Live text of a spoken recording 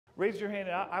Raise your hand.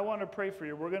 I want to pray for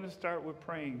you. We're going to start with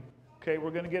praying. Okay,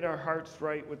 we're going to get our hearts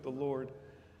right with the Lord.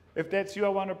 If that's you, I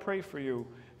want to pray for you.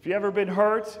 If you ever been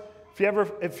hurt,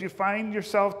 if you find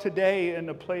yourself today in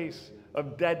a place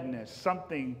of deadness,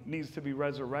 something needs to be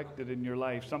resurrected in your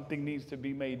life. Something needs to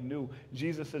be made new.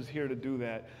 Jesus is here to do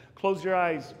that. Close your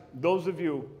eyes. Those of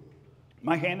you,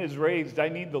 my hand is raised. I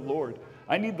need the Lord.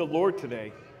 I need the Lord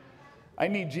today. I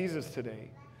need Jesus today.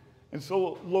 And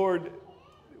so, Lord,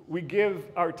 we give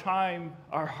our time,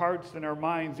 our hearts, and our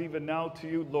minds even now to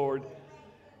you, Lord.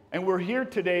 And we're here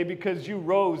today because you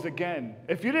rose again.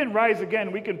 If you didn't rise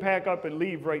again, we can pack up and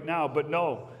leave right now. But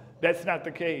no, that's not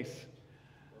the case.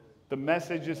 The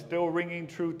message is still ringing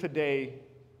true today.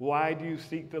 Why do you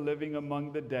seek the living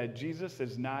among the dead? Jesus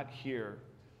is not here.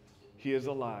 He is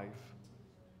alive.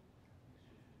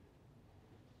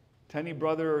 To any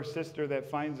brother or sister that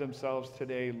finds themselves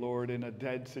today, Lord, in a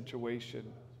dead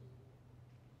situation,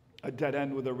 a dead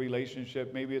end with a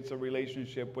relationship. Maybe it's a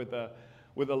relationship with a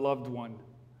loved one.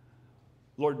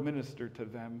 Lord, minister to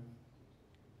them.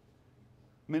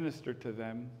 Minister to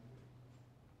them.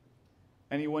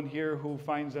 Anyone here who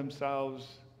finds themselves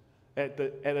at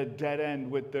a dead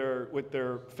end with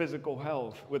their physical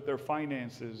health, with their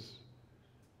finances,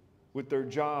 with their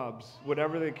jobs,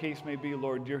 whatever the case may be,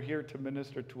 Lord, you're here to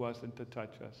minister to us and to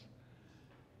touch us.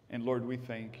 And Lord, we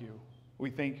thank you.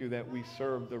 We thank you that we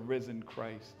serve the risen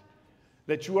Christ.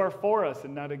 That you are for us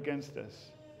and not against us.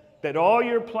 That all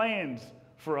your plans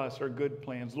for us are good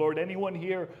plans. Lord, anyone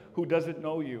here who doesn't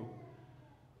know you,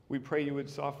 we pray you would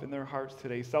soften their hearts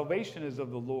today. Salvation is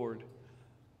of the Lord.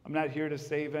 I'm not here to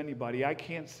save anybody. I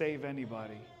can't save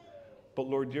anybody. But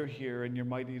Lord, you're here and you're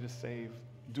mighty to save.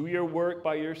 Do your work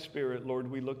by your Spirit, Lord.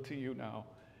 We look to you now.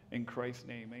 In Christ's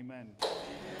name, amen.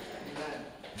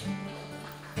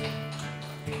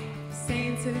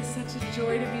 Saints, it is such a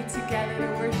joy to be together to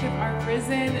worship our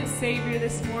risen Savior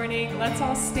this morning. Let's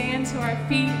all stand to our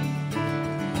feet.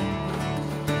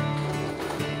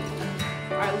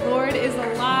 Our Lord is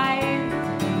alive.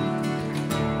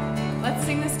 Let's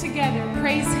sing this together.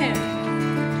 Praise Him.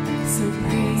 So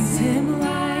praise Him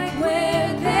like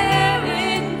we're there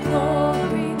in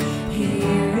glory.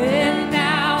 Here and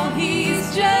now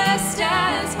He's just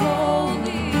as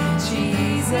holy.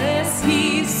 Jesus,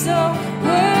 He's so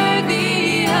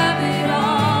worthy of it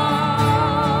all.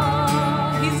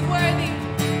 He's worthy.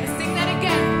 Let's sing that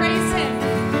again. Praise Him.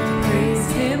 Praise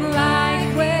Him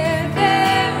like we're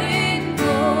there in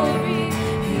glory.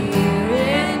 Here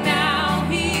and now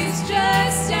He's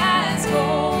just as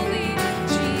holy.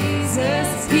 Jesus,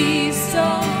 He's so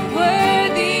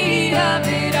worthy of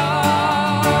it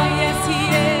all. Yes, He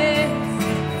is.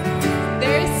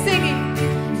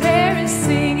 There is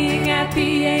singing at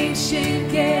the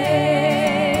ancient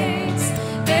gates.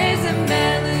 There's a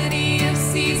melody of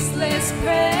ceaseless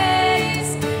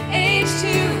praise. Age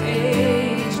to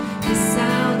age, the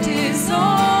sound is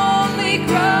only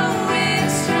growing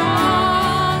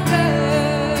stronger.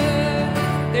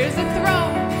 There's a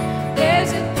throne.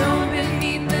 There's a throne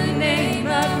beneath the name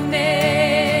of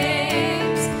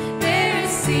names. There is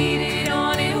seated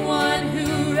on it one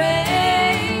who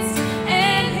reigns,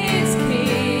 and His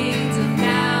kingdom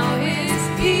now is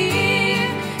here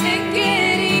and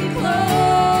getting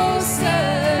closer.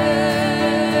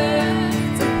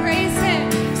 So praise Him.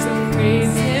 So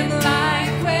praise Him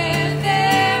like we're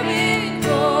there in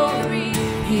glory.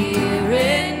 Here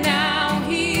and now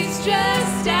He's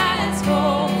just as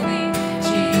holy.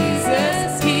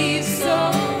 Jesus, He's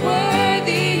so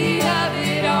worthy of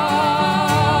it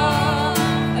all.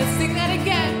 Let's sing that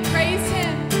again. Praise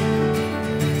Him.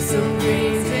 So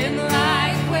praise Him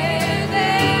like we're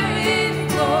there in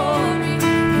glory.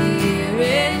 Here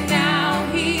and now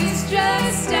He's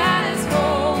just as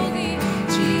holy.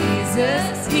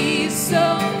 Jesus, He's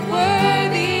so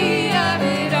worthy of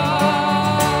it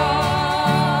all.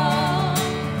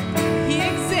 He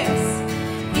exists.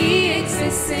 He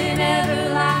exists in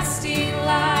everlasting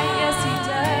light. Yes, He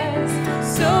does.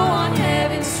 So on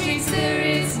heaven's streets there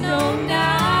is no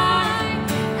night.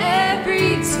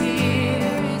 Every tear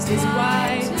is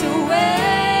wiped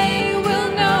away.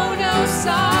 We'll know no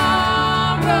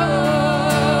sorrow.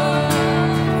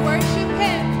 Worship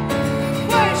Him.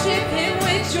 Worship Him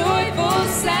with joyful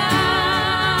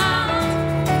sound.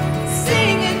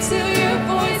 Sing until your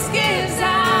voice gives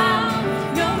out.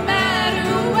 No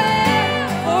matter where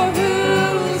or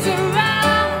who's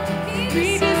around,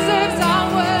 He deserves our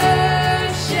worship.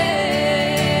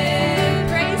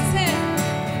 Praise Him.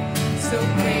 So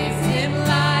praise Him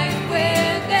like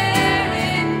we're there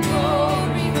in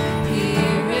glory.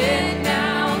 Here and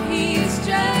now He's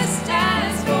just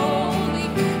as holy.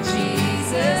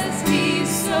 Jesus, He's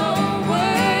so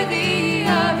worthy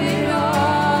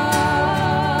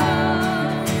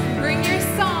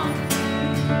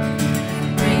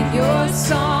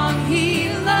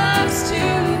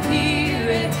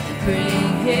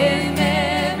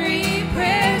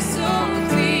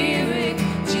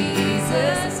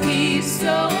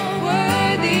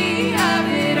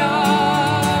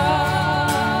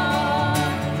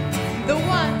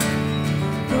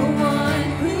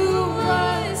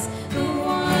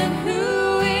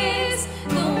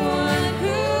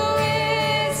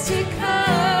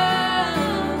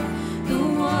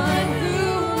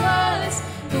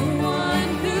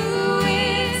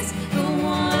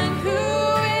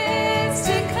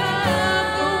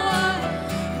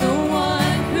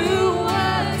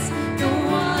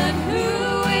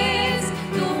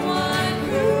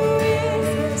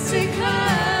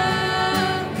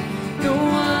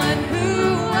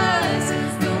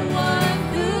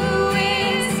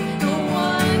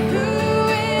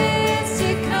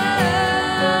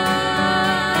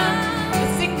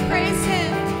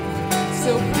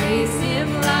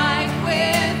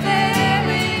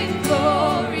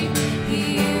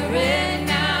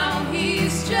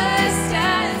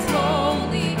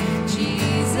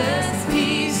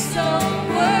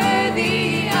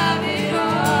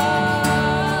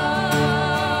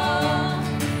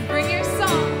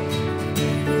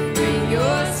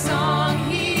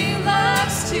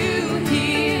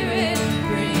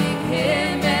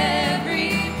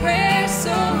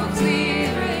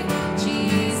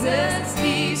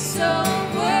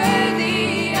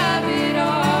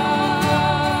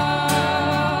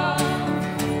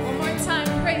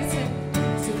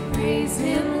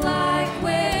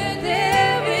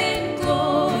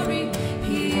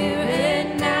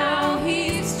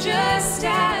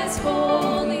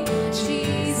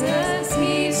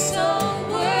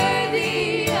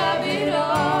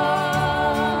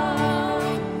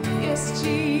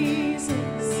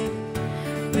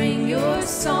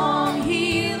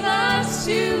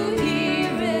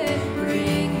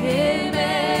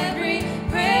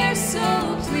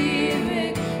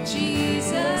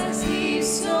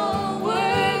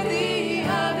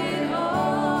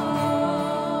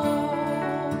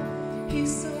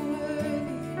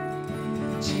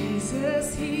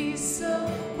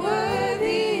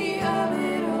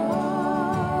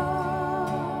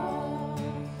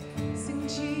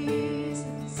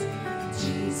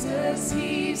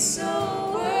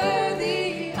so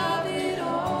worthy of it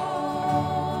all.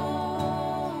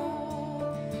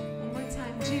 One more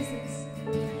time, Jesus.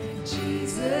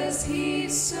 Jesus,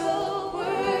 he's so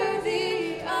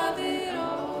worthy of it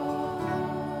all.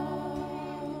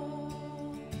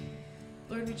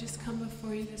 Lord, we just come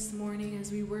before you this morning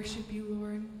as we worship you,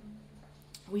 Lord.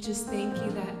 We just thank you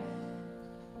that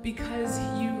because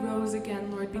you rose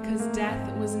again, Lord, because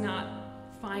death was not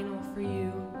final for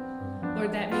you,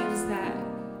 Lord, that means that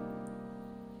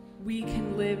we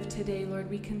can live today, Lord.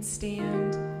 We can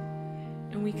stand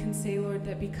and we can say, Lord,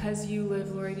 that because you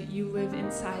live, Lord, you live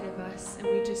inside of us. And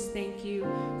we just thank you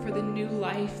for the new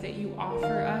life that you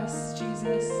offer us,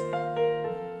 Jesus.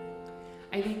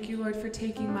 I thank you, Lord, for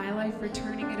taking my life, for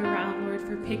turning it around, Lord,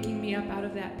 for picking me up out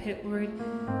of that pit, Lord,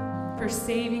 for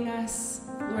saving us.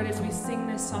 Lord, as we sing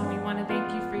this song, we want to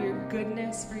thank you for your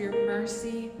goodness, for your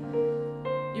mercy.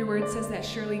 Your word says that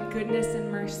surely goodness and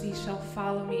mercy shall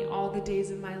follow me all the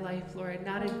days of my life, Lord.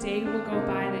 Not a day will go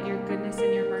by that your goodness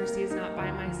and your mercy is not by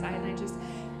my side. And I just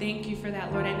thank you for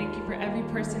that, Lord. I thank you for every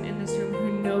person in this room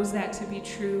who knows that to be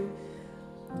true,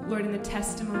 Lord, and the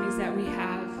testimonies that we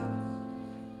have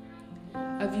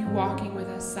of you walking with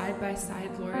us side by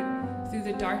side, Lord, through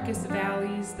the darkest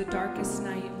valleys, the darkest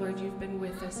night. Lord, you've been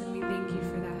with us, and we thank you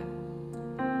for that.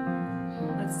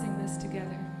 Let's sing this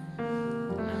together.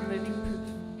 I'm living proof.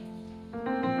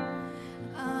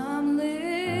 I'm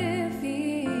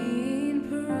living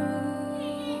proof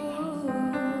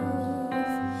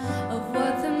of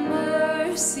what the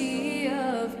mercy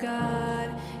of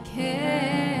God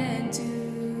can do.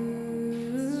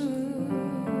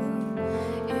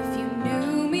 If you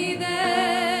knew me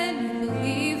then, you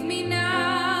believe me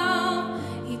now.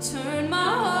 He turned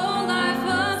my whole life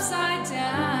upside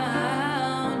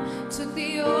down, took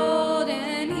the old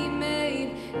and he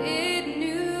made it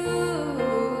new.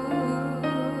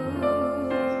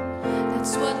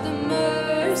 That's what the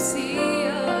mercy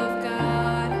of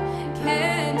God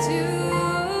can do.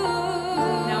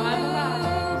 Now I'm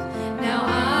alive. Now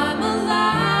I'm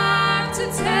alive to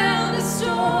tell the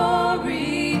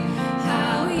story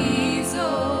how he's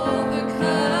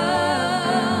overcome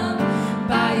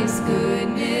by his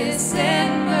goodness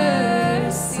and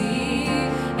mercy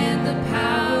and the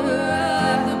power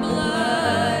of the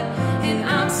blood. And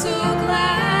I'm so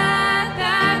glad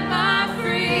that my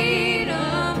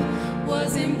freedom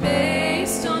wasn't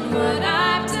based on what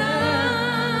I've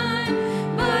done,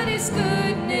 but his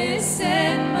goodness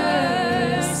and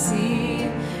mercy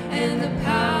and the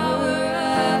power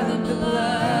of the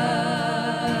blood.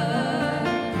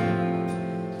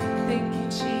 Thank you,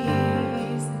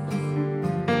 Jesus.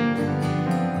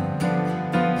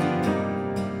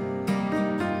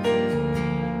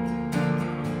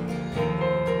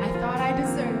 I thought I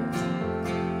deserved.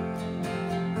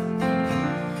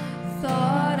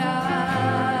 Thought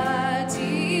I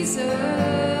deserved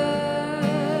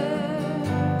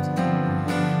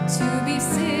to be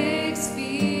 6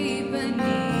 feet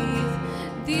beneath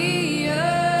the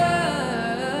earth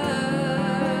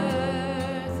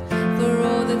for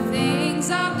all the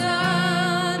things I've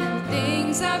done and the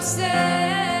things I've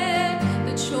said,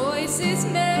 the choices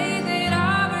made that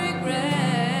I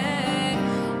regret.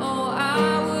 Oh,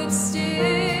 I would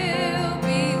still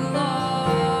be lost.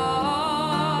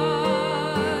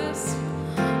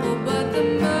 Oh, but the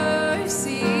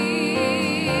mercy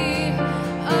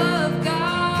of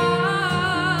God.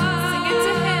 Sing it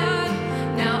to him.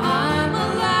 Now I'm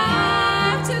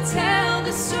alive to tell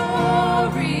the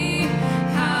story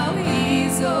how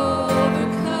he's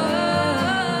overcome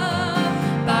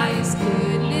by his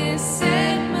goodness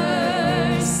and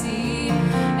mercy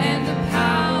and the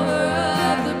power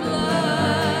of the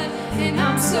blood. And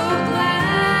I'm so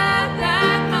glad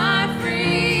that my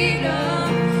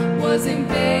freedom wasn't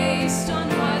based on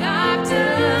what I've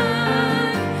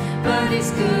done, but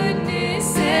his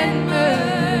goodness and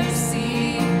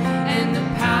mercy and the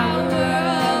power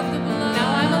of the blood. Now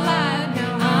I'm alive.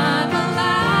 Now I'm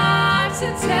alive to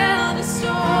tell the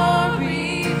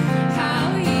story how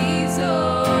he's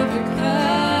overcome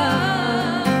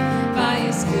by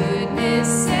his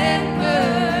goodness and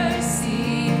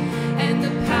mercy and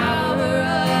the power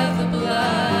of the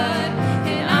blood.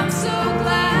 And I'm so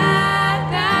glad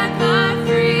that my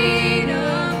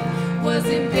freedom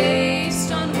wasn't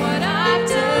based on what I've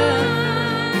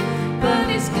done, but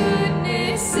his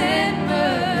goodness and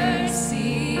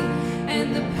mercy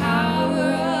and the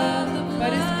power of the blood.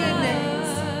 But his goodness.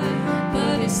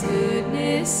 But his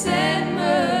goodness and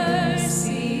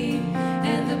mercy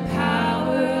and the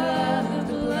power of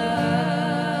the blood.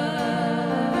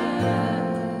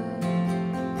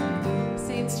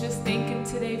 Saints, just thank him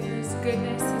today for his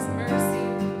goodness, his mercy.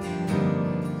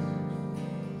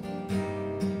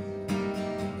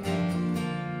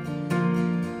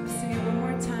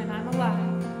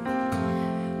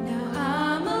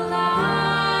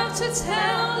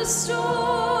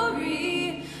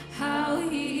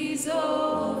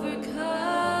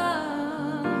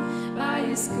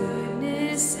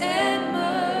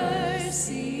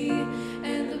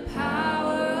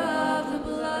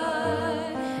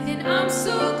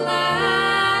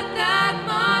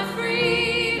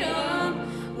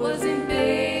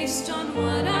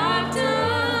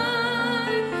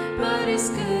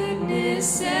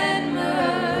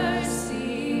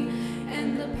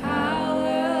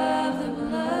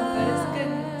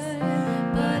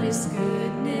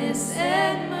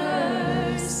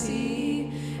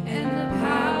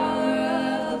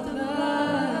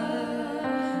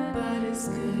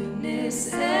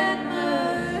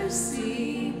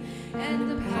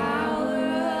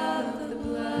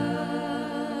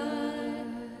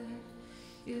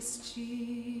 Yes, Jesus.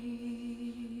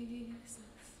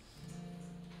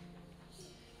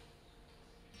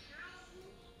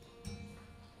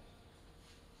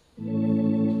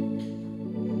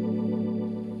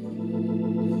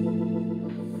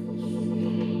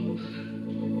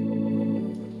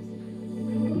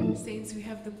 Saints, we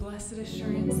have the blessed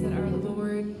assurance that our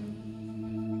Lord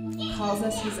calls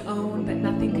us his own, that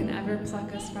nothing can ever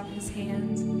pluck us from his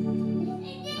hands.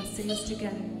 Let's sing this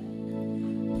together.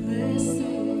 Blessed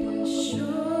assurance,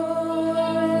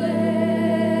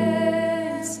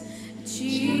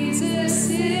 Jesus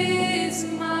is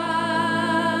mine.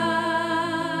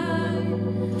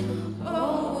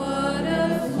 Oh, what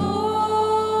a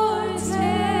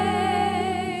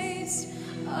foretaste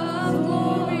of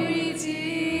glory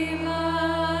divine,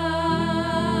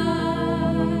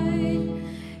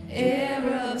 heir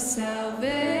of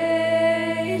salvation,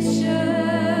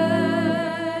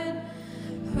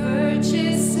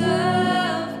 purchased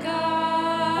of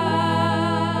God,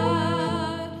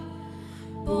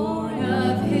 born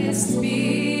of his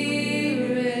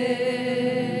Spirit,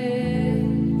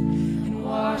 and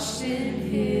washed in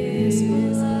his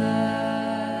blood.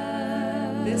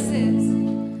 This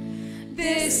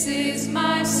is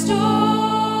my story.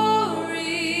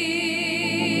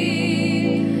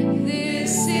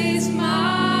 This is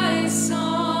my song,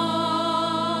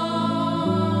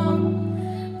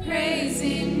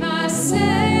 praising my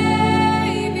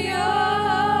Savior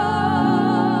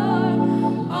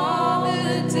all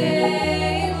the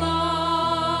day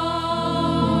long.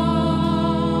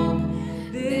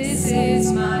 This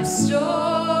is my story.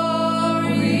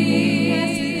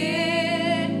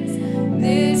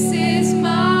 This is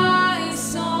my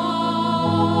song,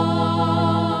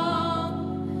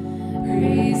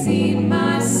 praising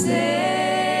my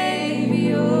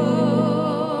Savior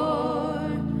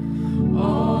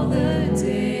all the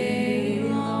day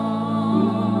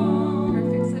long.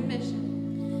 Perfect submission.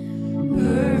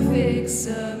 Perfect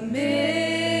submission.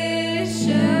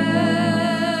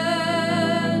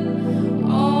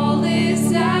 All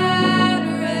is at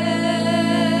rest.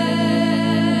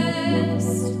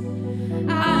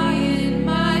 I in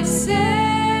my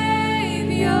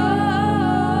Savior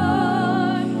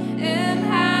am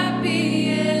happy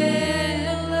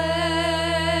and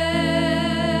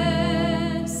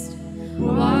blessed,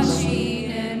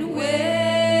 watching and waiting,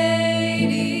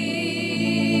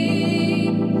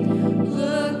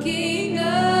 looking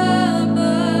above,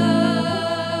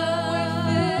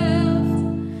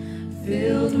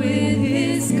 filled with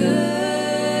his goodness,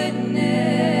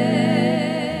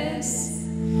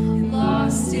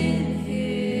 lost in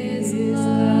his love.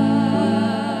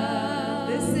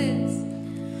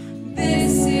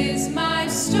 This is my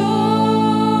story.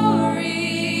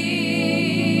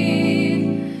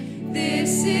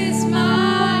 This is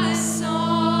my song,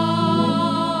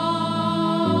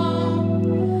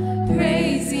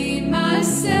 praising my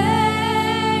Savior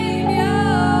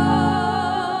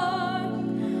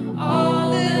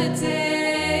all the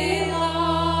day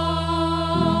long.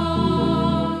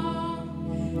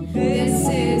 This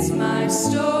is my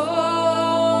story.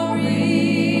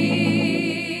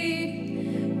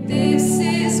 This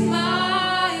is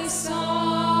my song,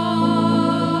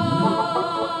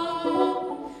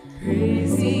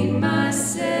 praising my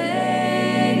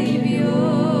Savior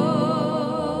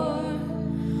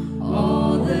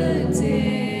all the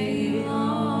day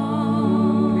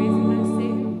long.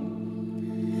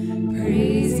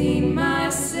 Praising my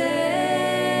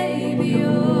Savior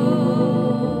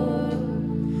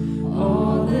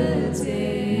all the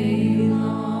day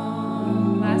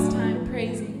long. Last time,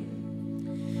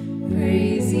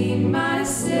 praising my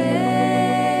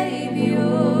Savior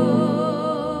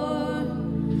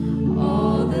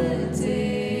all the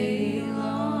day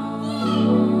long.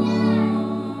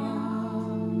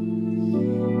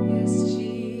 Yes,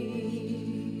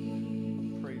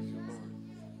 Jesus. Praise you, Lord.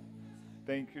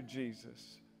 Thank you,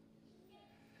 Jesus.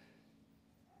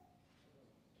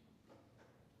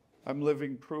 I'm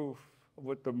living proof of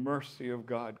what the mercy of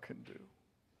God can do,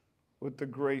 what the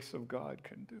grace of God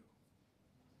can do.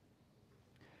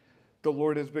 The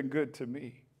Lord has been good to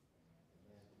me.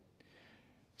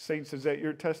 Saints, is that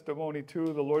your testimony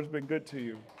too? The Lord's been good to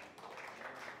you.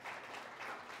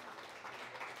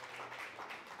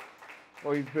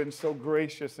 Oh, he's been so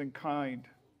gracious and kind.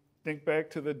 Think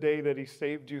back to the day that he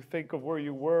saved you. Think of where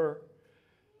you were.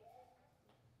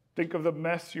 Think of the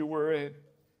mess you were in.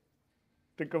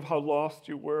 Think of how lost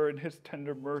you were, and his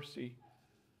tender mercy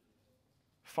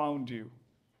found you,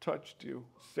 touched you,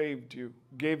 saved you,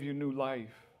 gave you new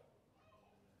life.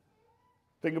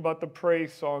 Think about the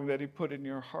praise song that he put in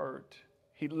your heart.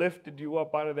 He lifted you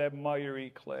up out of that miry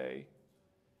clay.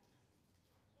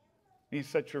 He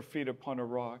set your feet upon a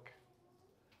rock.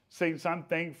 Saints, I'm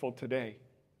thankful today.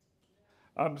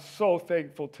 I'm so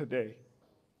thankful today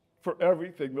for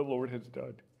everything the Lord has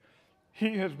done.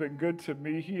 He has been good to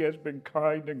me. He has been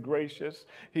kind and gracious.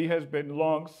 He has been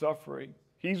long-suffering.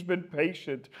 He's been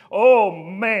patient. Oh,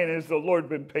 man, has the Lord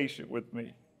been patient with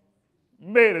me.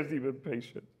 Man, has he been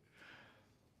patient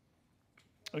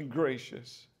and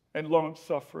gracious and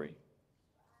long-suffering.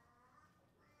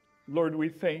 Lord, we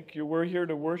thank you. We're here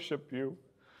to worship you.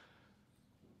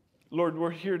 Lord, we're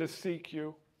here to seek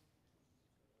you.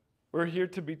 We're here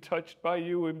to be touched by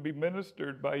you and be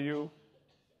ministered by you.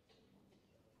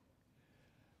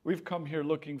 We've come here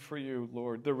looking for you,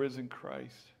 Lord, the risen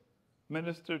Christ.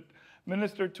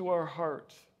 Minister to our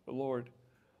hearts, Lord.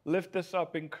 Lift us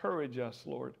up, encourage us,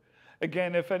 Lord.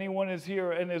 Again, if anyone is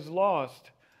here and is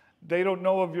lost, they don't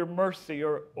know of your mercy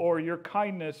or your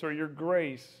kindness or your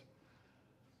grace.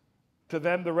 To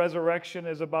them, the resurrection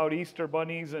is about Easter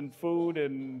bunnies and food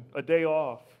and a day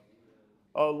off.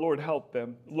 Oh, Lord, help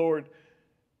them. Lord,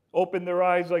 open their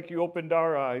eyes like you opened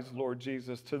our eyes, Lord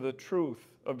Jesus, to the truth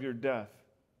of your death,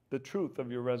 the truth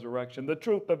of your resurrection, the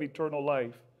truth of eternal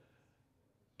life,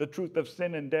 the truth of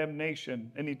sin and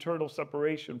damnation and eternal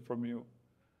separation from you.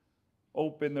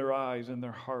 Open their eyes and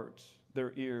their hearts,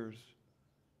 their ears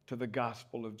to the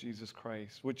gospel of Jesus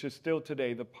Christ, which is still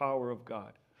today the power of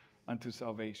God unto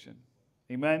salvation.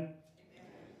 Amen?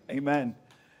 Amen.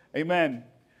 Amen.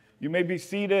 You may be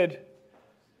seated.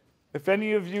 If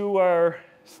any of you are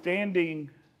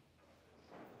standing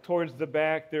towards the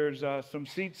back, there's some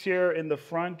seats here in the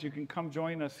front. You can come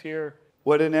join us here.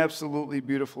 What an absolutely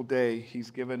beautiful day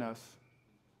he's given us.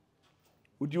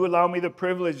 Would you allow me the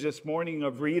privilege this morning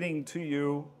of reading to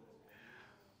you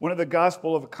one of the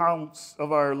gospel accounts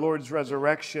of our Lord's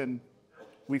resurrection?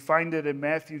 We find it in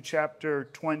Matthew chapter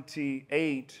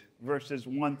 28, verses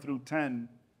 1 through 10.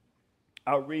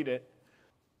 I'll read it. It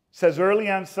says, early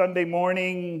on Sunday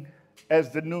morning,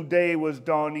 as the new day was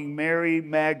dawning, Mary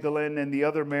Magdalene and the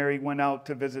other Mary went out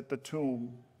to visit the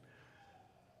tomb.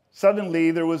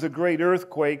 Suddenly there was a great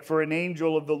earthquake, for an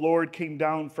angel of the Lord came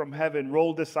down from heaven,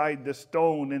 rolled aside the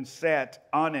stone, and sat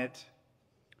on it.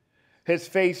 His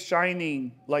face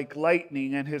shining like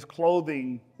lightning, and his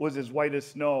clothing was as white as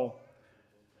snow.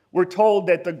 We're told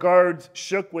that the guards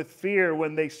shook with fear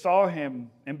when they saw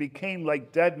him and became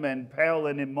like dead men, pale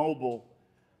and immobile.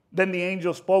 Then the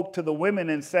angel spoke to the women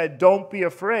and said, "Don't be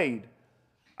afraid.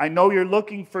 I know you're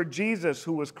looking for Jesus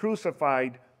who was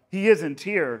crucified. He isn't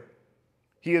here.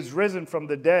 He is risen from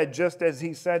the dead, just as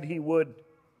he said he would.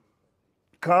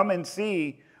 Come and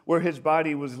see where his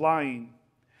body was lying.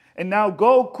 And now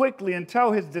go quickly and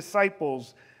tell his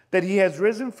disciples that he has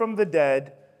risen from the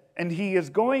dead, and he is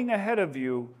going ahead of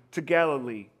you to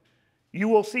Galilee. You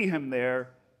will see him there.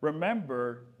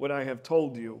 Remember what I have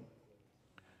told you."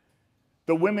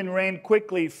 The women ran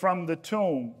quickly from the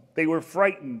tomb. They were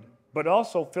frightened, but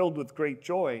also filled with great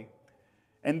joy.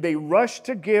 And they rushed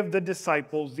to give the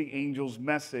disciples the angel's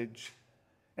message.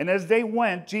 And as they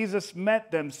went, Jesus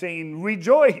met them, saying,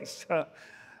 "Rejoice!"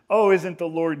 Oh, isn't the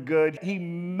Lord good? He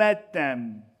met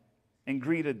them and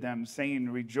greeted them, saying,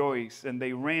 "Rejoice." And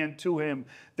they ran to him.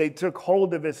 They took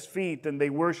hold of his feet and they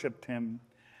worshiped him.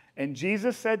 And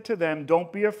Jesus said to them,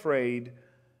 "Don't be afraid.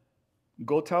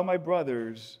 Go tell my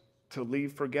brothers to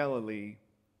leave for Galilee,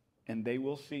 and they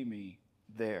will see me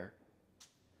there."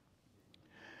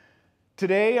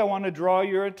 Today, I want to draw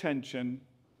your attention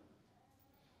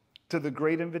to the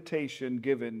great invitation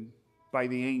given by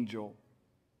the angel.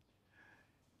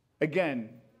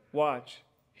 Again, watch.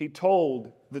 He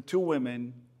told the two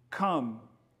women, "Come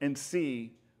and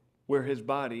see where his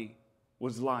body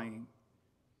was lying."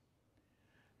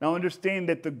 Now understand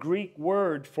that the Greek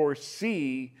word for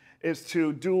see is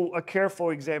to do a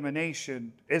careful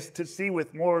examination. It's to see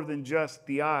with more than just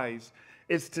the eyes.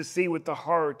 It's to see with the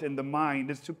heart and the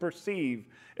mind. It's to perceive.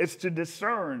 It's to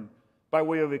discern by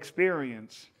way of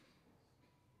experience.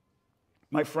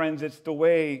 My friends, it's the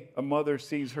way a mother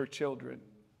sees her children.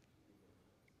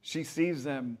 She sees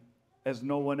them as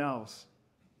no one else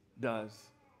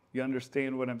does. You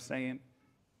understand what I'm saying?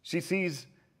 She sees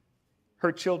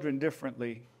her children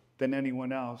differently than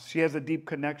anyone else. She has a deep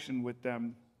connection with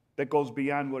them that goes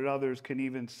beyond what others can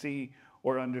even see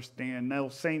or understand. Now,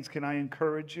 saints, can I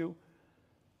encourage you?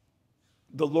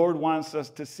 The Lord wants us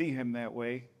to see him that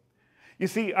way. You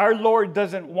see, our Lord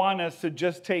doesn't want us to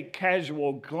just take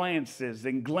casual glances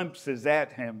and glimpses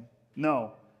at him.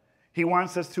 No, he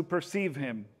wants us to perceive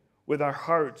him with our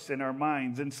hearts and our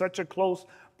minds in such a close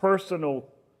personal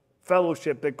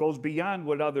fellowship that goes beyond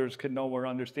what others can know or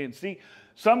understand. See,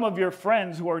 some of your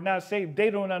friends who are not saved, they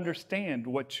don't understand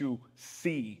what you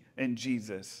see in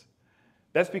Jesus.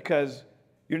 That's because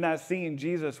you're not seeing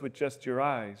Jesus with just your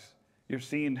eyes. You're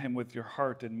seeing him with your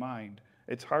heart and mind.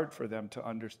 It's hard for them to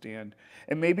understand.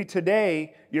 And maybe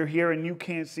today you're here and you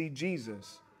can't see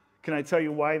Jesus. Can I tell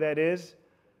you why that is?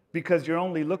 Because you're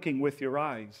only looking with your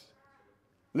eyes.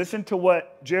 Listen to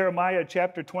what Jeremiah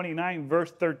chapter 29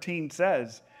 verse 13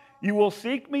 says. You will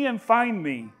seek me and find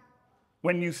me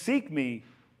when you seek me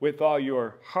with all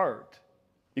your heart.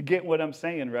 You get what I'm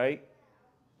saying, right?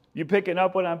 You picking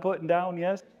up what I'm putting down,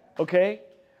 yes? Okay?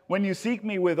 When you seek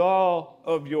me with all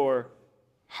of your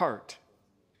heart,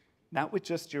 not with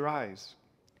just your eyes.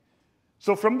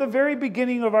 So from the very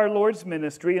beginning of our Lord's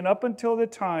ministry and up until the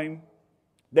time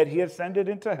that he ascended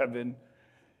into heaven,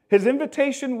 his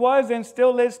invitation was and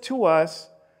still is to us,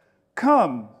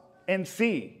 come and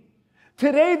see.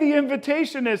 Today the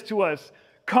invitation is to us,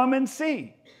 come and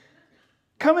see.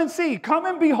 Come and see. Come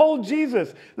and behold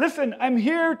Jesus. Listen, I'm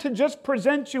here to just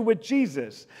present you with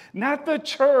Jesus, not the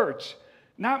church,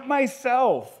 not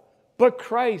myself, but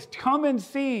Christ. Come and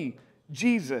see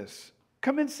Jesus.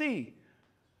 Come and see.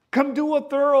 Come do a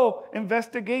thorough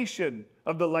investigation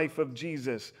of the life of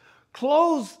Jesus.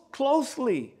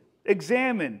 Closely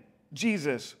examine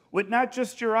Jesus with not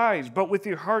just your eyes, but with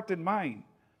your heart and mind.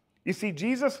 You see,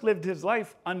 Jesus lived his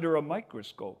life under a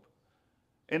microscope,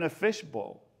 in a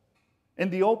fishbowl, in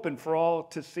the open for all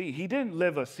to see. He didn't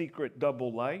live a secret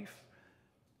double life.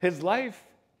 His life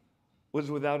was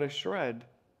without a shred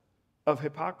of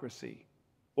hypocrisy.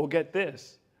 Well, get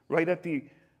this. Right at the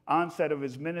onset of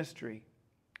his ministry,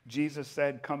 Jesus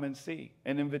said, come and see.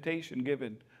 An invitation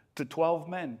given to 12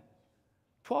 men.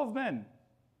 12 men.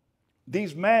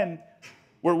 These men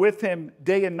were with him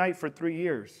day and night for 3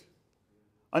 years.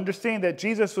 Understand that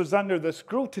Jesus was under the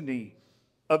scrutiny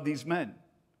of these men.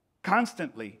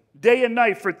 Constantly, day and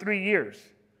night for 3 years.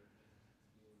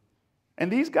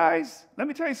 And these guys, let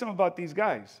me tell you something about these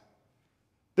guys.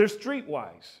 They're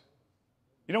streetwise.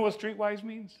 You know what streetwise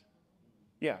means?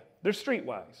 Yeah, they're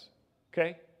streetwise,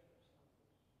 okay?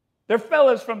 They're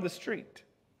fellas from the street.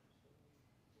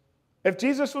 If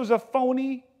Jesus was a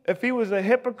phony, if he was a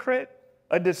hypocrite,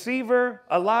 a deceiver,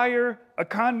 a liar, a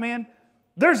con man,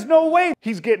 there's no way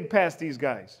he's getting past these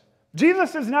guys.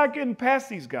 Jesus is not getting past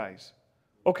these guys.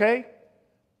 Okay?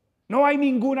 No hay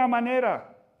ninguna manera.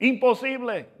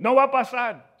 Imposible. No va a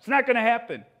pasar. It's not going to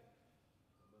happen.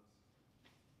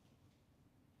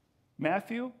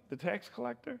 Matthew, the tax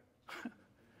collector.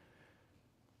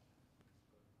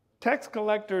 Tax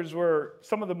collectors were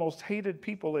some of the most hated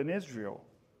people in Israel.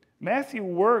 Matthew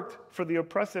worked for the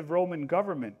oppressive Roman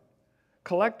government,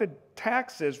 collected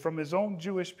taxes from his own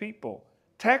Jewish people.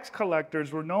 Tax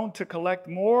collectors were known to collect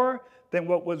more than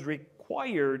what was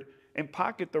required and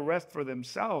pocket the rest for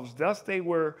themselves. Thus, they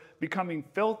were becoming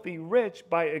filthy rich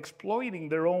by exploiting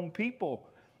their own people.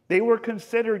 They were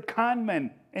considered con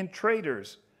men and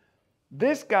traitors.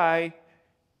 This guy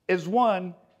is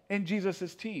one in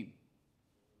Jesus' team.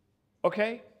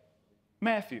 Okay?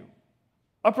 Matthew,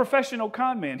 a professional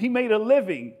con man. He made a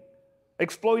living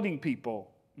exploiting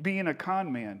people, being a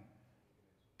con man.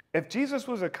 If Jesus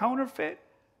was a counterfeit,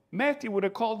 Matthew would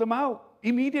have called him out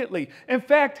immediately. In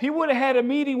fact, he would have had a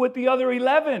meeting with the other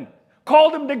 11,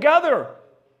 called them together,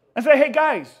 and say, hey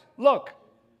guys, look,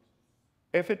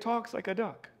 if it talks like a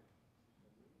duck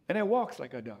and it walks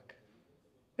like a duck,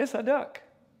 it's a duck.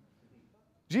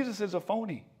 Jesus is a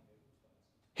phony.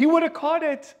 He would have caught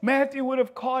it. Matthew would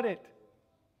have caught it.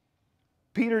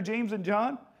 Peter, James, and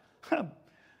John,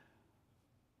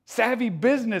 savvy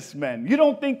businessmen. You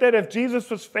don't think that if Jesus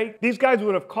was fake, these guys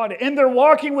would have caught it. And they're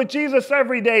walking with Jesus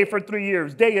every day for 3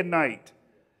 years, day and night.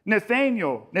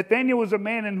 Nathanael was a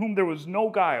man in whom there was no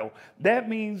guile. That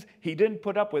means he didn't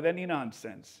put up with any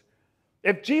nonsense.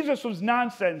 If Jesus was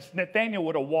nonsense, Nathanael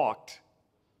would have walked.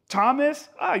 Thomas,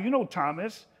 you know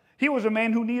Thomas. He was a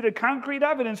man who needed concrete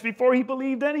evidence before he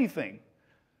believed anything.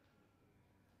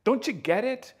 Don't you get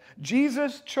it?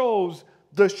 Jesus chose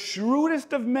the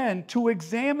shrewdest of men to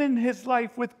examine his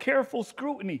life with careful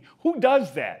scrutiny. Who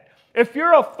does that? If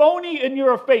you're a phony and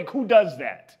you're a fake, who does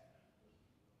that?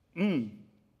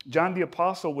 John the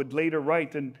Apostle would later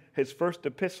write in his first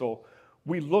epistle,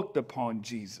 we looked upon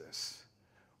Jesus.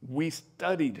 We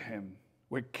studied him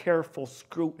with careful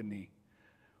scrutiny.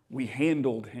 We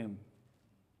handled him.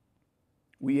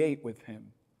 We ate with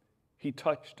him. He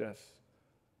touched us.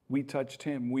 We touched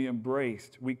him. We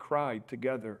embraced. We cried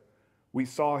together. We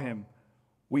saw him.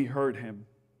 We heard him.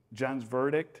 John's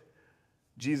verdict,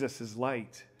 Jesus is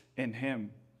light. In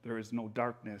him, there is no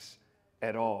darkness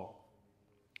at all.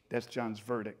 That's John's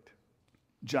verdict.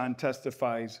 John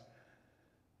testifies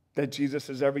that Jesus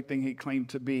is everything he claimed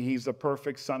to be. He's the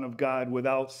perfect Son of God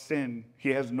without sin. He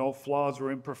has no flaws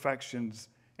or imperfections,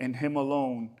 and him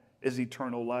alone is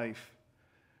eternal life.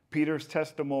 Peter's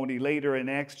testimony later in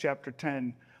Acts chapter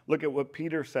 10, look at what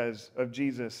Peter says of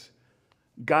Jesus.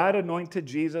 God anointed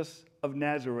Jesus of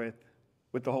Nazareth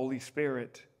with the Holy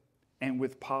Spirit and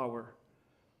with power.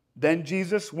 Then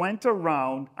Jesus went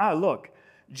around,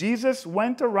 Jesus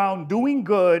went around doing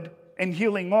good and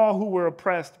healing all who were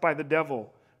oppressed by the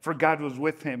devil, for God was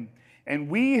with him. And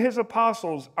we, his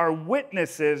apostles, are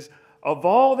witnesses of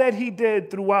all that he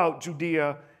did throughout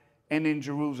Judea and in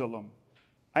Jerusalem.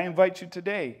 I invite you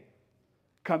today,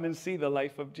 come and see the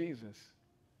life of Jesus.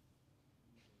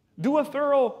 Do a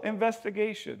thorough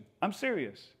investigation. I'm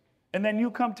serious. And then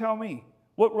you come tell me,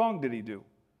 what wrong did he do?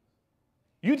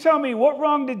 You tell me, what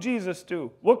wrong did Jesus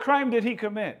do? What crime did he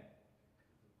commit?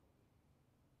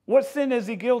 What sin is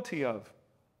he guilty of?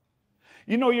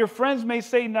 You know, your friends may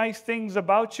say nice things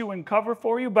about you and cover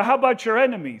for you, but how about your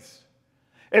enemies?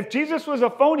 If Jesus was a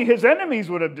phony, his enemies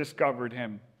would have discovered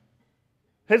him.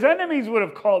 His enemies would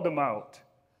have called him out.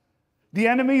 The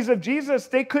enemies of Jesus,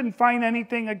 they couldn't find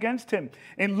anything against him.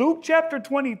 In Luke chapter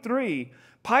 23,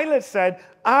 Pilate said,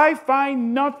 I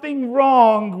find nothing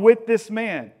wrong with this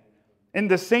man. In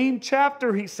the same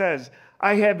chapter, he says,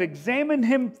 I have examined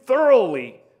him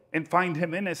thoroughly and find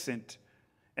him innocent.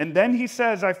 And then he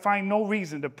says, I find no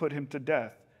reason to put him to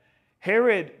death.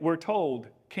 Herod, we're told,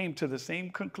 came to the same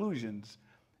conclusions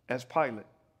as Pilate.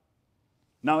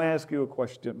 Now I ask you a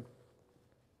question.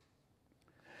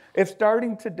 If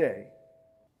starting today,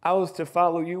 I was to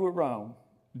follow you around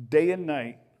day and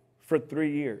night for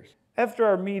 3 years, after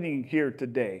our meeting here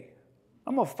today,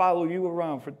 I'm going to follow you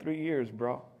around for 3 years,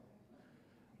 bro.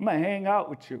 I'm going to hang out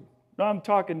with you. No, I'm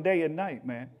talking day and night,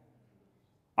 man.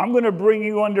 I'm going to bring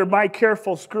you under my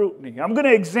careful scrutiny. I'm going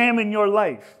to examine your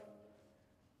life.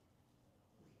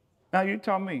 Now you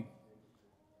tell me,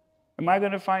 am I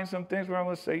going to find some things where I'm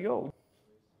going to say, yo,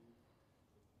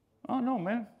 oh no,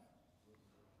 man.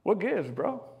 What gives,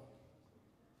 bro?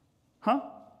 Huh?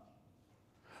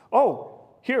 Oh,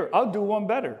 here, I'll do one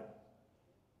better.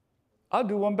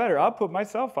 I'll put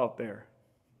myself out there.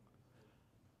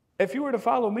 If you were to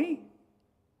follow me,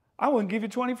 I wouldn't give you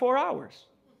 24 hours.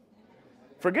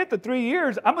 Forget the 3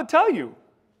 years. I'm going to tell you.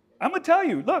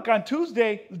 Look, on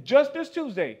Tuesday, just this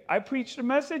Tuesday, I preached a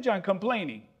message on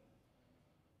complaining,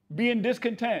 being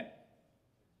discontent.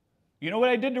 You know what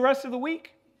I did the rest of the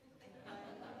week?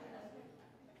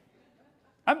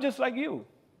 I'm just like you.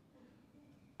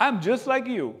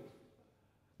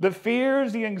 The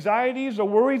fears, the anxieties, the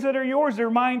worries that are yours, they're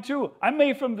mine too. I'm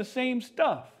made from the same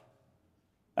stuff.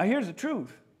 Now here's the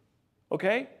truth,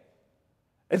 okay?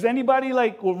 Is anybody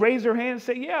will raise their hand and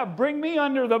say, yeah, bring me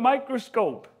under the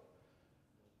microscope.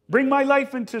 Bring my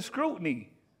life into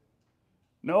scrutiny.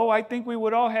 No, I think we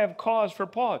would all have cause for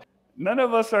pause. None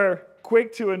of us are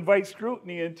quick to invite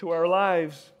scrutiny into our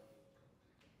lives.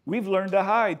 We've learned to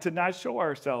hide, to not show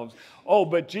ourselves. Oh,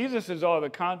 but Jesus is all the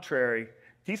contrary.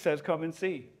 He says, come and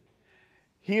see.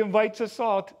 He invites us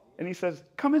all, and he says,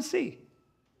 come and see.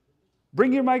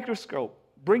 Bring your microscope.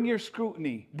 Bring your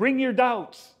scrutiny. Bring your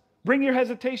doubts. Bring your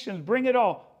hesitations. Bring it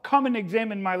all. Come and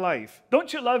examine my life.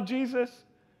 Don't you love Jesus?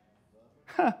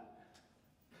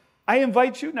 I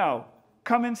invite you now.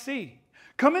 Come and see.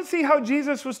 Come and see how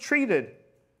Jesus was treated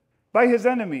by his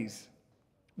enemies.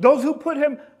 Those who put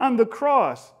him on the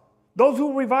cross. Those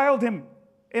who reviled him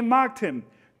and mocked him.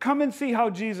 Come and see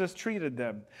how Jesus treated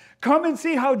them. Come and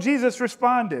see how Jesus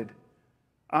responded.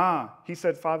 He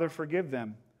said, Father, forgive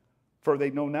them, for they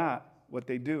know not what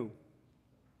they do.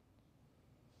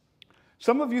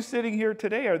 Some of you sitting here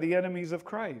today are the enemies of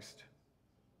Christ.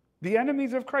 The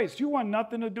enemies of Christ. You want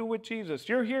nothing to do with Jesus.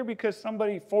 You're here because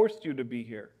somebody forced you to be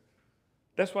here.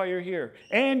 That's why you're here.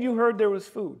 And you heard there was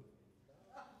food.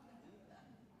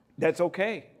 That's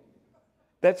okay.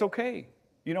 That's okay.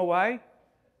 You know why?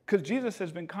 Because Jesus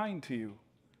has been kind to you.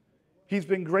 He's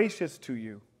been gracious to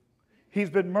you. He's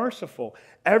been merciful.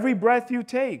 Every breath you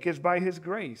take is by his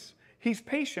grace. He's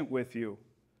patient with you.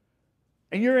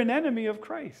 And you're an enemy of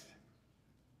Christ.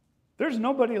 There's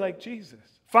nobody like Jesus.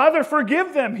 Father,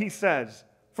 forgive them, he says,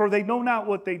 for they know not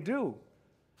what they do.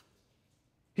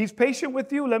 He's patient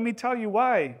with you. Let me tell you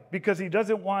why. Because he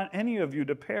doesn't want any of you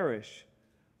to perish,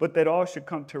 but that all should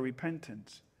come to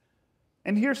repentance.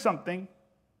 And here's something.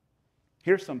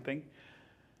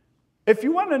 If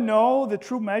you want to know the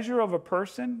true measure of a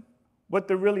person, what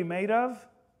they're really made of,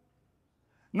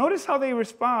 notice how they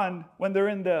respond when they're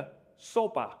in the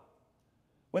sopa,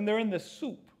 when they're in the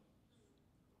soup.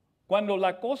 Cuando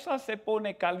la cosa se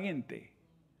pone caliente.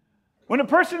 When a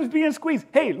person is being squeezed.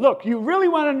 Hey, look, you really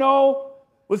want to know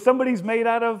what somebody's made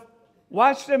out of,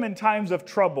 watch them in times of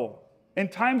trouble, in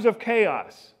times of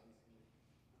chaos.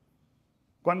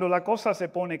 Cuando la cosa se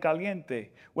pone caliente.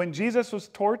 When Jesus was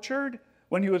tortured,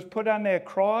 when he was put on that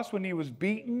cross, when he was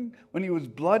beaten, when he was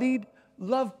bloodied,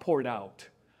 love poured out.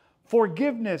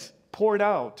 Forgiveness poured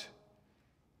out.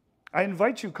 I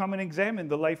invite you, come and examine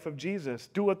the life of Jesus.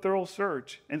 Do a thorough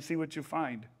search and see what you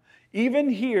find. Even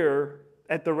here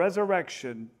at the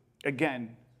resurrection,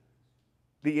 again,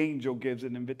 the angel gives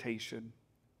an invitation.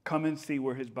 Come and see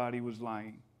where his body was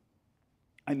lying.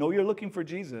 I know you're looking for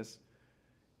Jesus.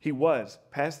 He was,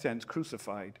 past tense,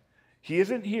 crucified. He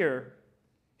isn't here.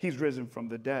 He's risen from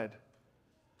the dead.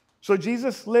 So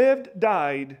Jesus lived,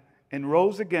 died, and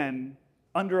rose again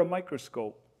under a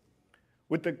microscope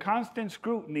with the constant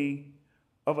scrutiny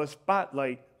of a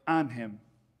spotlight on him.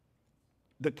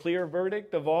 The clear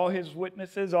verdict of all his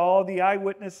witnesses, all the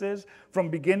eyewitnesses, from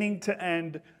beginning to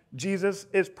end, Jesus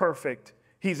is perfect.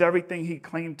 He's everything he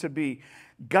claimed to be.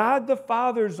 God the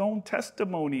Father's own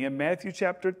testimony in Matthew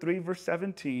chapter 3, verse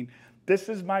 17, this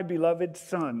is my beloved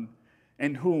Son,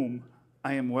 in whom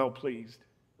I am well pleased.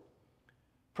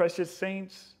 Precious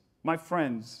saints, my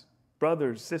friends,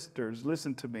 brothers, sisters,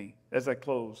 listen to me as I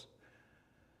close.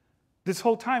 This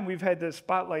whole time we've had the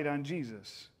spotlight on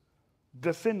Jesus,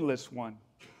 the sinless one,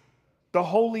 the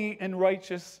holy and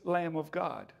righteous Lamb of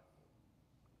God.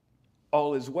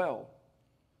 All is well.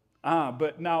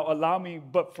 But now allow me,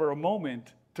 but for a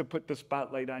moment, to put the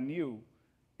spotlight on you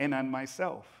and on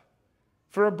myself.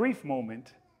 For a brief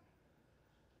moment,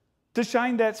 to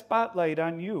shine that spotlight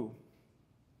on you.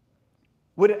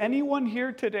 Would anyone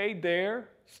here today dare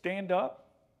stand up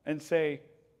and say,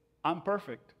 I'm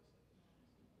perfect?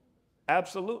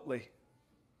 Absolutely.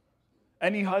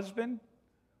 Any husband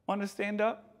want to stand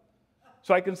up?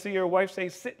 So I can see your wife say,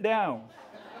 sit down.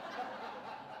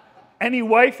 Any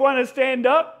wife want to stand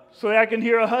up so that I can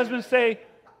hear a husband say,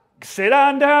 sit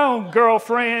on down,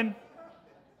 girlfriend?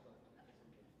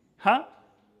 Huh?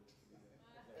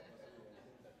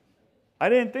 I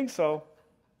didn't think so.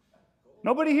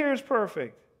 Nobody here is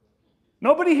perfect.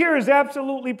 Nobody here is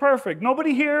absolutely perfect.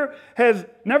 Nobody here has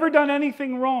never done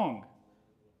anything wrong.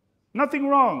 Nothing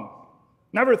wrong.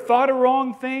 Never thought a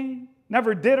wrong thing.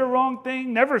 Never did a wrong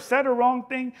thing. Never said a wrong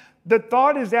thing. The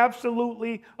thought is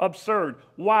absolutely absurd.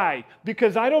 Why?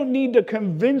 Because I don't need to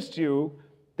convince you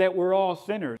that we're all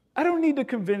sinners. I don't need to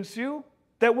convince you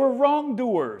that we're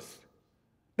wrongdoers,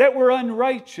 that we're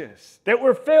unrighteous, that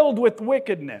we're filled with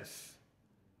wickedness.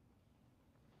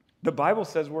 The Bible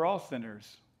says we're all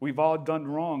sinners. We've all done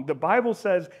wrong. The Bible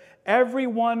says every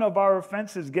one of our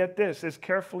offenses, get this, is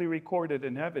carefully recorded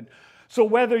in heaven. So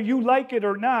whether you like it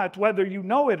or not, whether you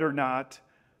know it or not,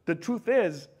 the truth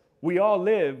is we all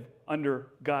live under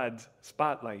God's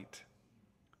spotlight.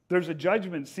 There's a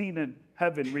judgment scene in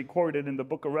heaven recorded in the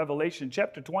book of Revelation,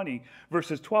 chapter 20,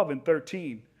 verses 12 and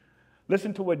 13.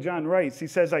 Listen to what John writes. He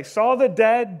says, I saw the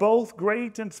dead, both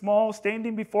great and small,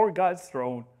 standing before God's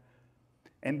throne,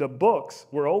 and the books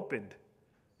were opened,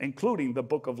 including the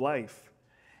book of life.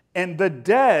 And the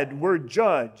dead were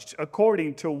judged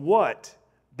according to what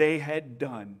they had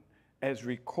done, as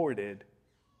recorded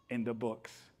in the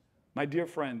books. My dear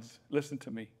friends, listen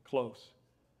to me close.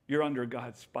 You're under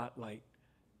God's spotlight.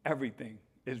 Everything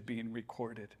is being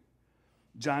recorded.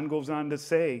 John goes on to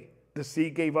say, the sea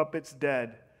gave up its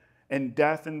dead, and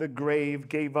death and the grave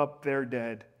gave up their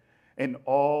dead, and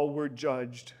all were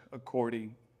judged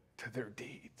according to their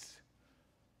deeds.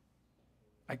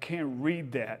 I can't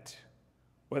read that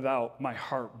without my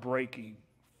heart breaking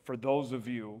for those of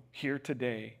you here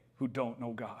today who don't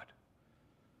know God,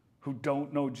 who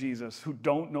don't know Jesus, who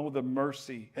don't know the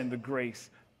mercy and the grace.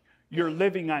 You're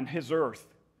living on his earth.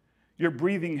 You're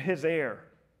breathing his air.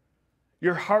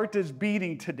 Your heart is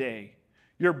beating today.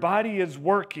 Your body is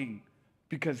working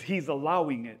because he's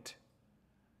allowing it.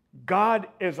 God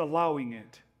is allowing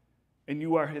it. And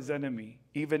you are his enemy,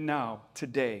 even now,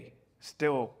 today,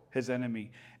 still his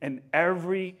enemy. And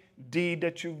every deed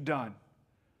that you've done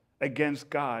against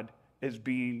God is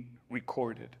being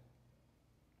recorded.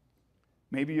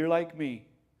 Maybe you're like me.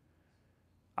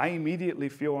 I immediately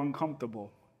feel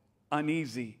uncomfortable,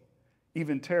 uneasy,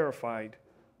 even terrified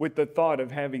with the thought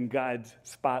of having God's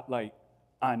spotlight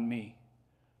on me.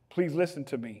 Please listen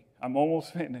to me. I'm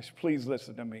almost finished. Please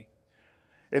listen to me.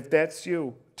 If that's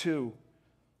you, too,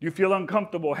 you feel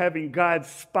uncomfortable having God's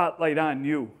spotlight on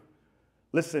you.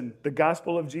 Listen, the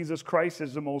gospel of Jesus Christ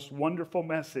is the most wonderful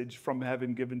message from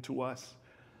heaven given to us.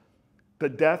 The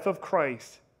death of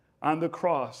Christ on the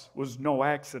cross was no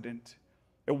accident.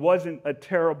 It wasn't a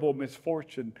terrible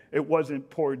misfortune. It wasn't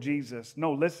poor Jesus.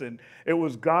 No, listen, it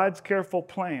was God's careful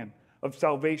plan of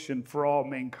salvation for all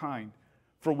mankind.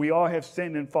 For we all have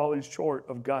sinned and fallen short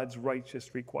of God's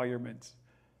righteous requirements.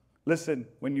 Listen,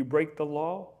 when you break the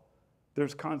law,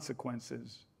 there's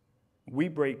consequences. We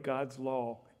break God's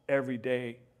law every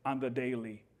day, on the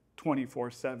daily,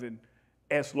 24/7.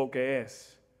 Es lo que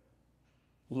es.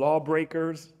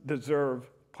 Lawbreakers deserve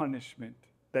punishment.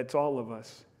 That's all of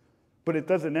us. But it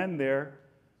doesn't end there.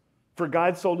 For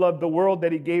God so loved the world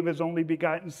that he gave his only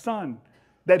begotten Son,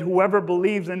 that whoever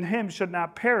believes in him should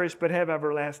not perish but have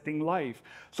everlasting life.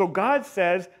 So God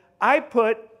says, I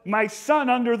put my Son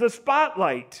under the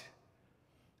spotlight.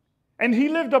 And he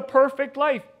lived a perfect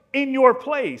life in your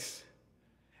place.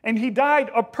 And he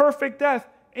died a perfect death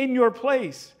in your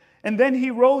place. And then he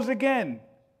rose again.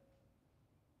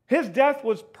 His death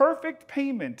was perfect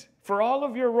payment for all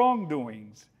of your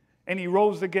wrongdoings. And he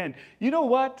rose again. You know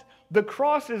what? The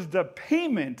cross is the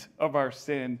payment of our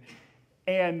sin.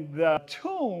 And the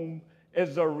tomb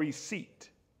is a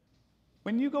receipt.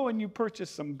 When you go and you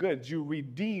purchase some goods, you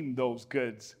redeem those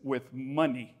goods with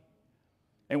money.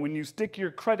 And when you stick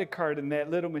your credit card in that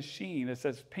little machine, it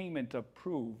says payment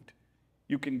approved.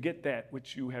 You can get that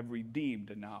which you have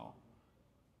redeemed now.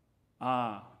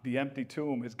 The empty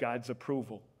tomb is God's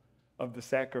approval of the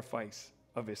sacrifice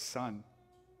of his Son.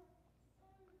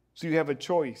 So you have a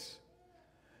choice.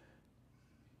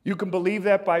 You can believe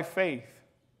that by faith.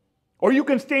 Or you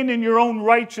can stand in your own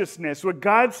righteousness with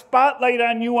God's spotlight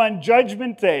on you on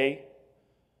Judgment Day.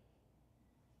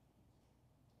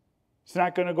 It's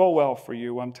not going to go well for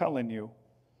you, I'm telling you.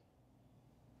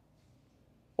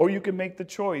 Or you can make the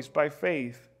choice by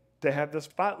faith to have the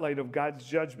spotlight of God's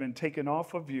judgment taken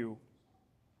off of you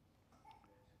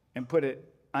and put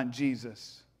it on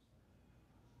Jesus.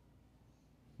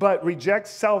 But reject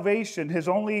salvation, his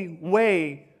only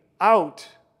way out.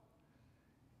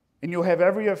 And you'll have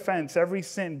every offense, every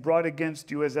sin brought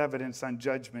against you as evidence on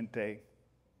Judgment Day.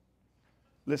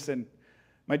 Listen,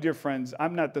 my dear friends,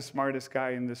 I'm not the smartest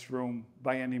guy in this room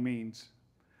by any means.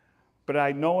 But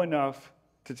I know enough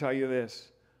to tell you this.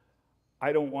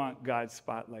 I don't want God's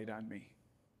spotlight on me.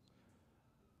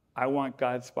 I want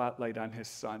God's spotlight on his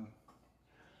Son.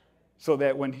 So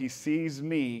that when he sees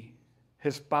me,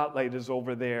 his spotlight is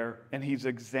over there and he's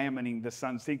examining the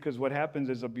Son. See, because what happens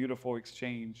is a beautiful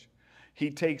exchange.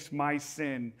 He takes my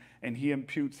sin and he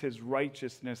imputes his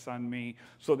righteousness on me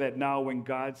so that now when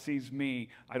God sees me,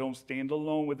 I don't stand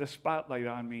alone with the spotlight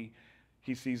on me.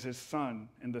 He sees his Son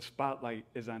and the spotlight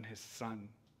is on his Son.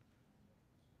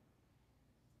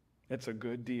 It's a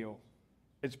good deal.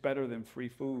 It's better than free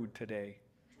food today.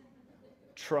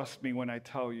 Trust me when I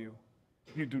tell you,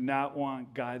 you do not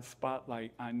want God's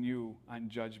spotlight on you on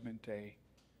Judgment Day.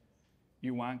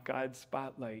 You want God's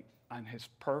spotlight on his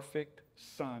perfect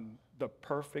Son, the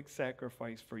perfect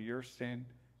sacrifice for your sin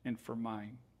and for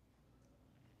mine.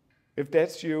 If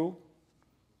that's you,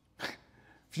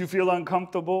 if you feel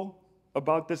uncomfortable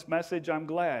about this message, I'm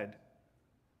glad.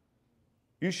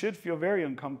 You should feel very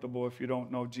uncomfortable if you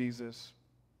don't know Jesus.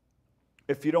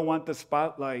 If you don't want the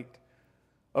spotlight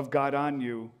of God on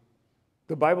you,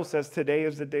 the Bible says today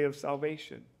is the day of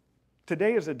salvation.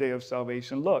 Today is the day of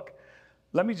salvation. Look,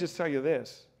 let me just tell you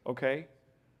this, okay?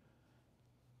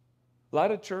 A lot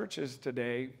of churches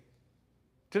today's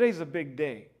a big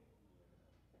day.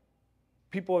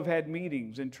 People have had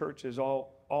meetings in churches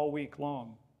all week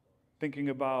long thinking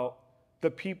about the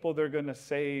people they're going to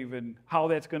save and how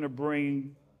that's going to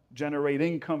generate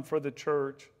income for the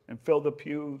church and fill the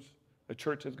pews. The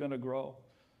church is going to grow.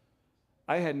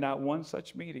 I had not one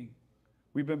such meeting.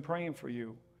 We've been praying for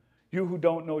you. You who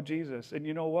don't know Jesus. And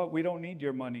you know what? We don't need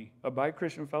your money. Abide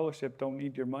Christian Fellowship don't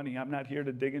need your money. I'm not here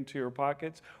to dig into your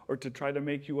pockets or to try to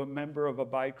make you a member of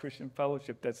Abide Christian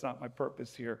Fellowship. That's not my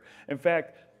purpose here. In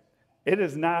fact, it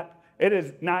is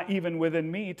not even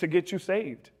within me to get you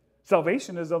saved.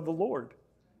 Salvation is of the Lord.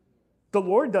 The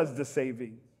Lord does the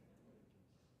saving.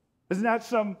 It's not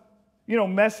some,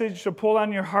 message to pull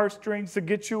on your heartstrings to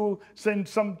get you in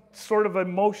some sort of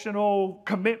emotional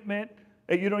commitment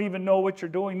that you don't even know what you're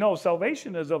doing. No,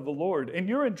 salvation is of the Lord. And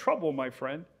you're in trouble, my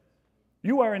friend.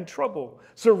 You are in trouble.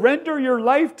 Surrender your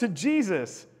life to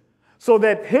Jesus so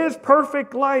that his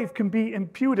perfect life can be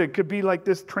imputed. Could be like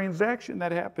this transaction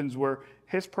that happens where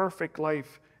his perfect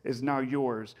life is now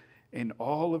yours. And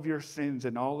all of your sins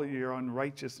and all of your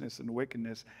unrighteousness and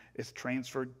wickedness is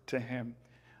transferred to him.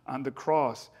 On the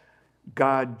cross,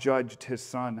 God judged his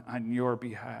Son on your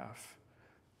behalf.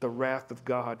 The wrath of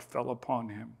God fell upon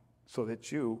him so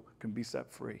that you can be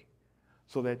set free,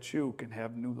 so that you can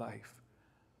have new life.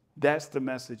 That's the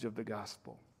message of the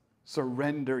gospel.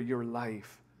 Surrender your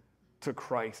life to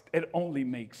Christ. It only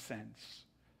makes sense.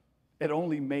 It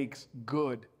only makes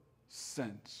good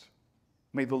sense.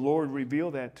 May the Lord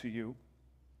reveal that to you.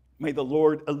 May the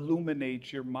Lord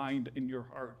illuminate your mind and your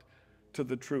heart to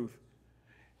the truth.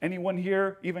 Anyone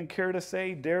here even care to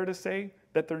say, dare to say,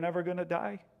 that they're never going to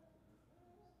die?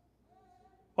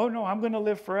 Oh no, I'm going to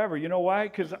live forever. You know why?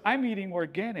 Because I'm eating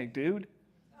organic, dude.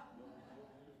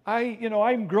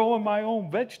 I'm growing my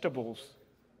own vegetables.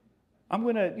 I'm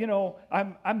going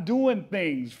to, I'm doing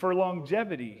things for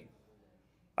longevity.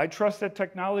 I trust that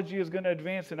technology is going to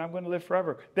advance and I'm going to live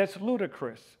forever. That's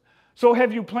ludicrous. So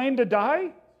have you planned to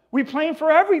die? We plan for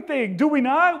everything, do we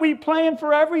not? We plan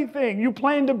for everything. You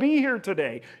plan to be here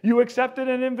today. You accepted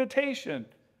an invitation.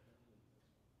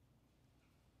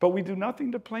 But we do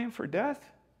nothing to plan for death.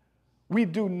 We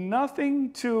do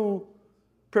nothing to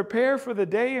prepare for the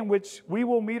day in which we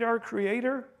will meet our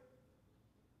Creator.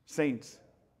 Saints,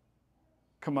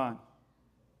 come on.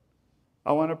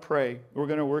 I want to pray. We're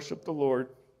going to worship the Lord.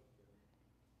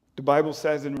 The Bible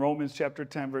says in Romans chapter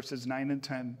 10, verses 9 and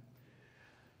 10,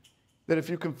 that if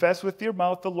you confess with your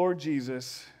mouth the Lord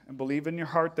Jesus and believe in your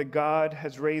heart that God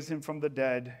has raised him from the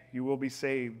dead, you will be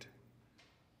saved.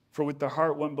 For with the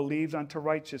heart one believes unto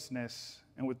righteousness,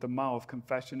 and with the mouth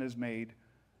confession is made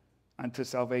unto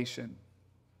salvation.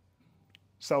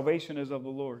 Salvation is of the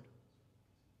Lord.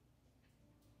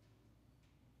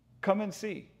 Come and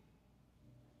see.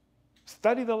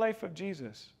 Study the life of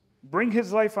Jesus. Bring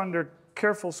his life under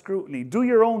careful scrutiny. Do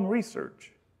your own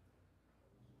research.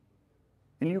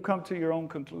 And you come to your own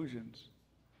conclusions.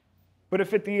 But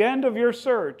if at the end of your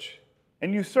search,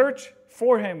 and you search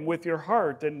for him with your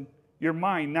heart and your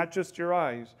mind, not just your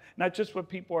eyes, not just what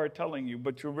people are telling you,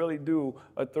 but you really do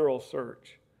a thorough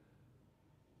search,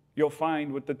 you'll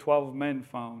find what the 12 men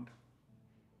found.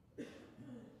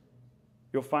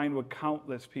 You'll find what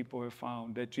countless people have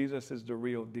found, that Jesus is the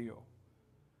real deal.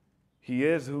 He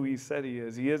is who he said he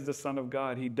is. He is the Son of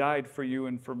God. He died for you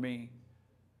and for me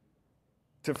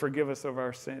to forgive us of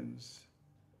our sins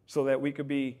so that we could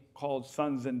be called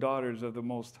sons and daughters of the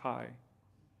Most High,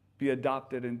 be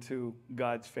adopted into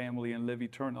God's family and live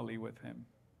eternally with him.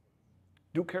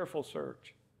 Do careful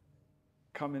search.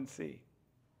 Come and see.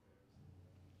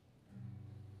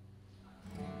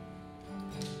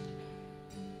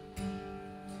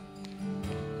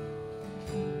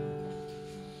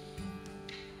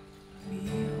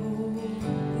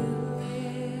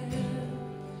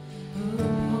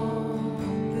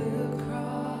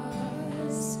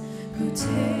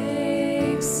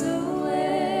 Takes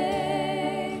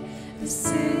away the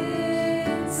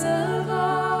sins of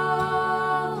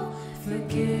all.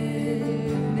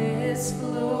 Forgiveness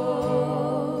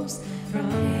flows from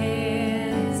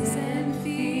hands and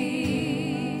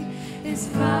feet. It's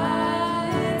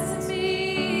violence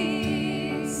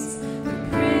meets the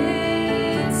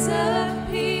Prince of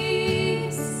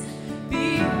Peace.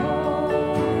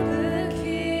 Behold the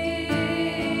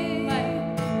King.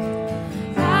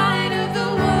 Light of the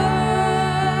world,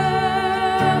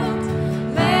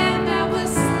 Lamb that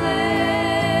was slain,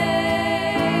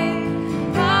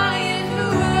 Lion who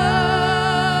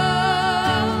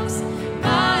rose,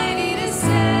 mighty to save.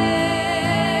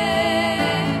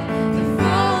 The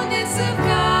fullness of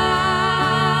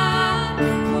God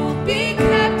won't be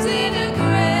kept in a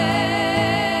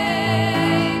grave.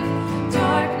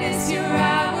 Darkness, your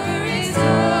hour is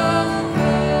over.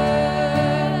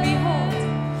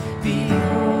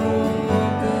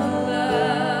 Behold the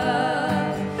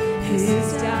love, his